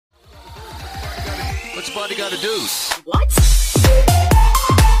What's your body gotta do? What?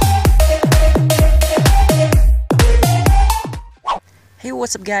 Hey,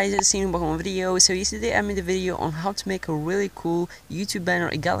 what's up guys, it's Cinou back on video. So yesterday I made a video on how to make a really cool YouTube banner,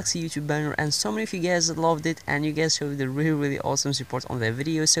 a Galaxy YouTube banner, and so many of you guys loved it and you guys showed the really awesome support on that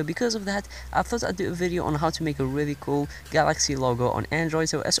video. So because of that, I thought I'd do a video on how to make a really cool Galaxy logo on Android.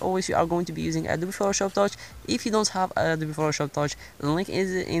 So as always, you are going to be using Adobe Photoshop Touch. If you don't have Adobe Photoshop Touch, the link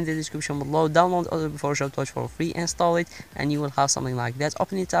is in the description below. Download Adobe Photoshop Touch for free, install it, and you will have something like that.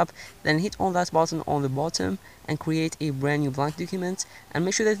 Open it up, then hit on that button on the bottom and create a brand new blank document, and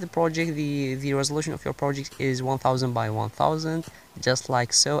make sure that the project, the resolution of your project is 1000 by 1000, just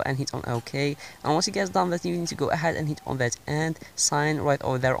like so, and hit on OK. And once you guys done that, you need to go ahead and hit on that and sign right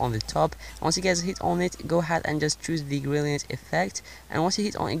over there on the top. Once you guys hit on it, go ahead and just choose the gradient effect, and once you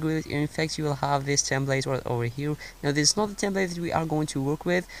hit on a gradient effect, you will have this template right over here. Now this is not the template that we are going to work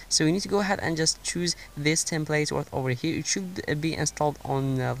with, so you need to go ahead and just choose this template right over here. It should be installed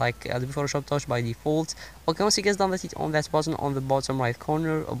on like Adobe Photoshop Touch by default. Okay, once you guys done that, hit on that button on the bottom right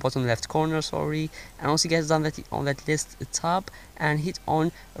corner, or bottom left corner, sorry. And once you guys done that, hit on that list tab and hit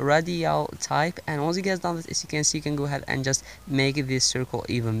on radial type. And once you guys done that, as you can see, you can go ahead and just make this circle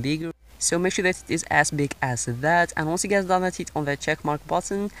even bigger. So make sure that it is as big as that. And once you guys done that, hit on that check mark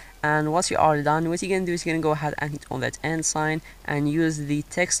button. And once you are done, what you're gonna do is you're gonna go ahead and hit on that and sign and use the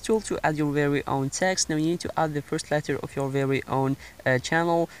text tool to add your very own text. Now you need to add the first letter of your very own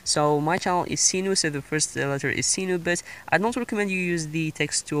channel. So my channel is Cinou, so the first letter is Cinou, but I don't recommend you use the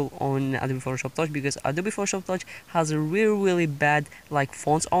text tool on Adobe Photoshop Touch because Adobe Photoshop Touch has a really bad like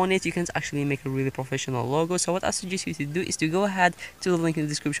fonts on it. You can't actually make a really professional logo. So what I suggest you to do is to go ahead to the link in the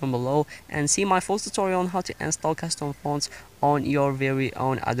description below and see my full tutorial on how to install custom fonts on your very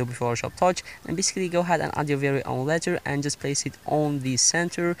own Adobe Photoshop Touch. And basically go ahead and add your very own letter and just place it on the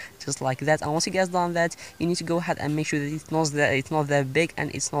center, just like that. And once you guys done that, you need to go ahead and make sure that it's not that big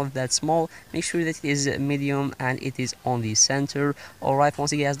and it's not that small. Make sure that it is medium and it is on the center. Alright,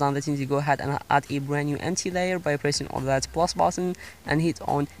 once you guys done that, you need to go ahead and add a brand new empty layer by pressing on that plus button and hit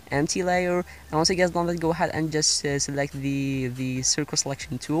on empty layer. And once you guys done that, go ahead and just select the circle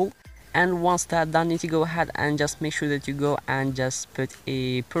selection tool. And once that done, you need to go ahead and just make sure that you go and just put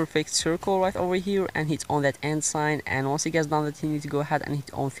a perfect circle right over here and hit on that end sign. And once you guys done that, you need to go ahead and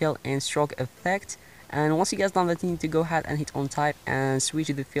hit on fill and stroke effect. And once you guys done that, you need to go ahead and hit on type and switch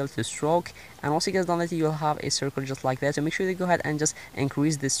the fill to stroke. And once you guys done that, you'll have a circle just like that. So make sure you go ahead and just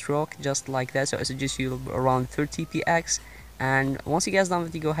increase the stroke just like that. So I suggest you around 30px. And once you guys done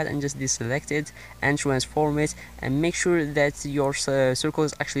that, you go ahead and just deselect it and transform it, and make sure that your circle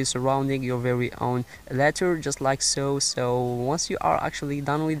is actually surrounding your very own letter, just like so. So once you are actually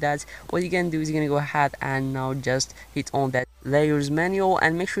done with that, what you can do is you're gonna go ahead and now just hit on that layers menu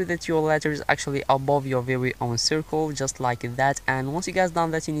and make sure that your letter is actually above your very own circle, just like that. And once you guys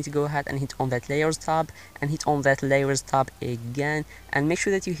done that, you need to go ahead and hit on that layers tab and hit on that layers tab again, and make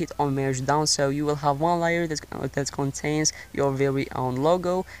sure that you hit on merge down, so you will have one layer that contains your very own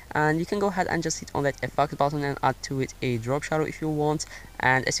logo. And you can go ahead and just hit on that effect button and add to it a drop shadow if you want.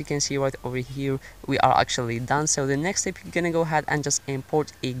 And as you can see right over here, we are actually done. So the next step, you're gonna go ahead and just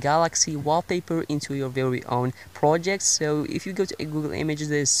import a Galaxy wallpaper into your very own project. So if you go to Google Images,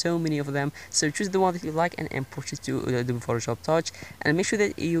 there's so many of them, so choose the one that you like and import it to Adobe Photoshop Touch, and make sure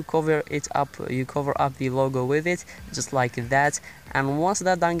that you cover up the logo with it, just like that. And once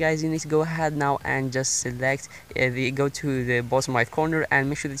that's done, guys, you need to go ahead now and just select go to the bottom right corner and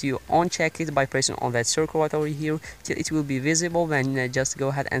make sure that you uncheck it by pressing on that circle right over here till it will be visible. Then just go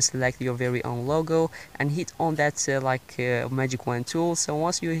ahead and select your very own logo and hit on that magic wand tool. So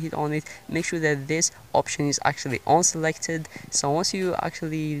once you hit on it, make sure that this option is actually unselected. So once you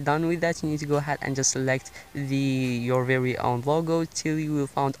actually done with that, you need to go ahead and just select your very own logo till you will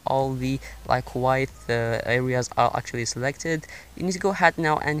find all the like white areas are actually selected. You need to go ahead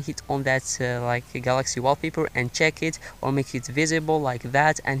now and hit on that Galaxy wallpaper and check it or make it visible like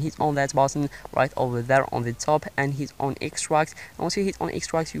that, and hit on that button right over there on the top and hit on extract. And once you hit on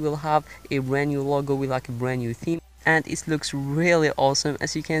extract, you will have a brand new logo with like a brand new theme, and it looks really awesome,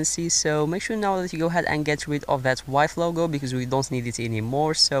 as you can see. So make sure now that you go ahead and get rid of that white logo because we don't need it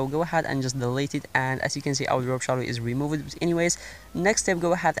anymore. So go ahead and just delete it, and as you can see, our drop shadow is removed. But anyways, next step,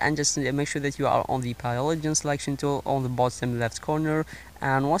 go ahead and just make sure that you are on the polygon selection tool on the bottom left corner.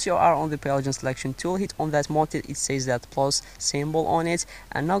 And once you are on the polygon selection tool, hit on that mod till it says that plus symbol on it,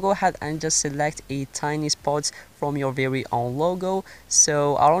 and now go ahead and just select a tiny spot from your very own logo.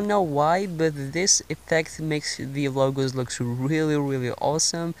 So I don't know why, but this effect makes the logos look really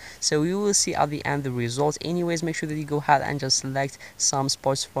awesome. So you will see at the end the result. Anyways, make sure that you go ahead and just select some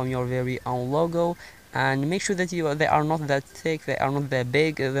spots from your very own logo. and make sure that they are not that thick, they are not that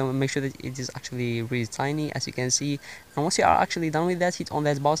big. Then make sure that it is actually really tiny, as you can see. And once you are actually done with that, hit on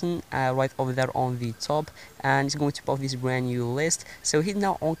that button right over there on the top, and it's going to pop this brand new list. So hit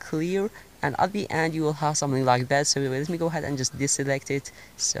now on clear, and at the end you will have something like that. So let me go ahead and just deselect it.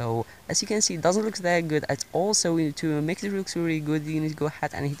 So as you can see, it doesn't look that good at all. So to make it look really good, you need to go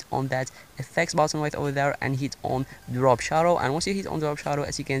ahead and hit on that effects button right over there and hit on drop shadow. And once you hit on drop shadow,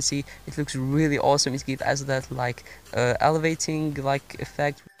 as you can see, it looks really awesome. It gives us that like elevating like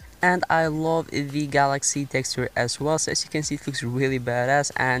effect. And I love the galaxy texture as well. So as you can see, it looks really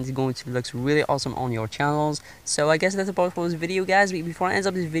badass and it's going to look really awesome on your channels. So I guess that's about for this video, guys. But before I end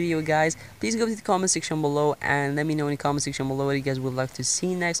up this video, guys, please go to the comment section below and let me know in the comment section below what you guys would like to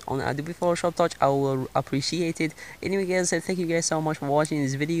see next on Adobe Photoshop Touch. I will appreciate it. Anyway, guys, thank you guys so much for watching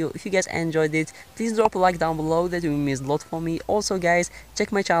this video. If you guys enjoyed it, please drop a like down below. That will mean a lot for me. Also, guys,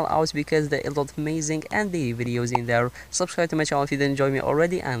 check my channel out because there are a lot of amazing and daily videos in there. Subscribe to my channel if you didn't enjoy me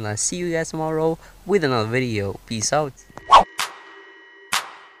already, and I'll see you guys tomorrow with another video. Peace out.